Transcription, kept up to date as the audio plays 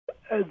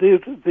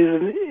there's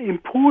an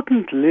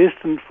important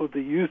lesson for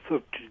the youth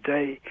of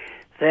today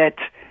that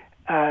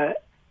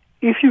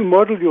if you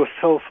model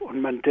yourself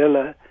on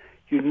Mandela,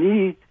 you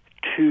need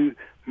to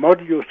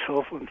model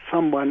yourself on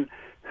someone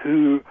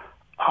who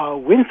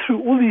went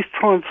through all these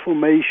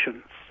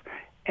transformations.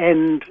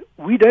 And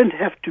we don't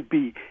have to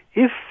be.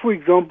 If, for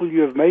example,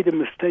 you have made a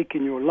mistake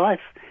in your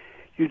life,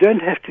 you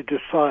don't have to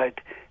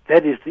decide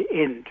that is the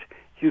end.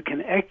 You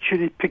can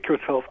actually pick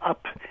yourself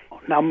up.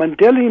 Now,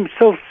 Mandela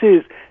himself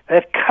says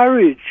that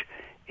courage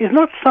is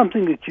not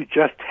something that you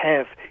just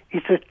have.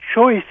 It's a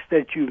choice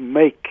that you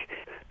make,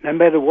 no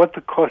matter what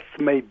the costs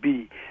may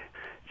be.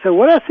 So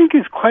what I think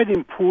is quite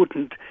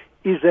important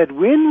is that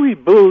when we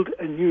build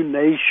a new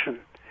nation,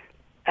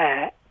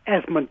 as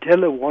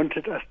Mandela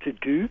wanted us to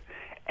do,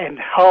 and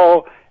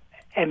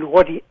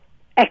what he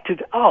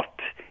acted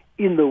out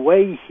in the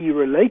way he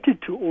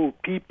related to all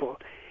people,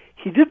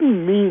 he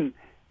didn't mean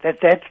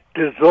that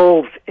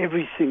dissolves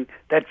everything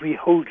that we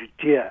hold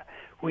dear.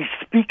 We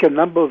speak a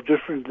number of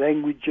different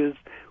languages,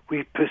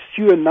 we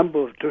pursue a number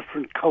of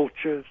different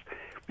cultures,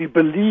 we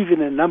believe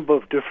in a number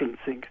of different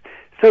things.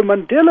 So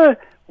Mandela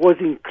was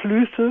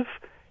inclusive.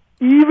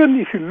 Even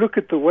if you look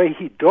at the way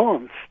he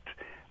danced,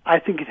 I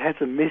think it has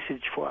a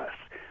message for us.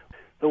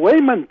 The way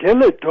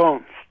Mandela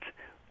danced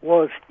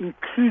was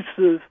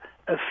inclusive,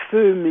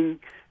 affirming,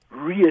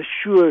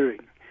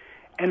 reassuring.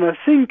 And I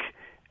think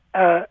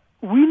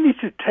we need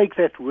to take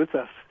that with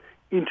us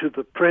into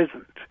the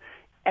present.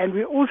 And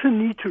we also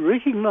need to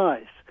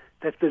recognize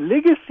that the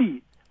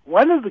legacy,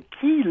 one of the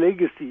key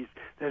legacies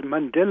that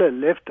Mandela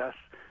left us,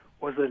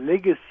 was a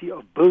legacy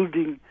of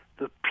building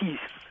the peace.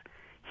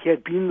 He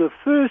had been the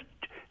first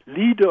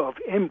leader of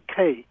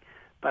MK,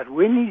 but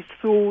when he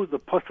saw the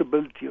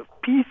possibility of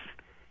peace,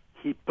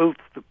 he built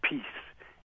the peace.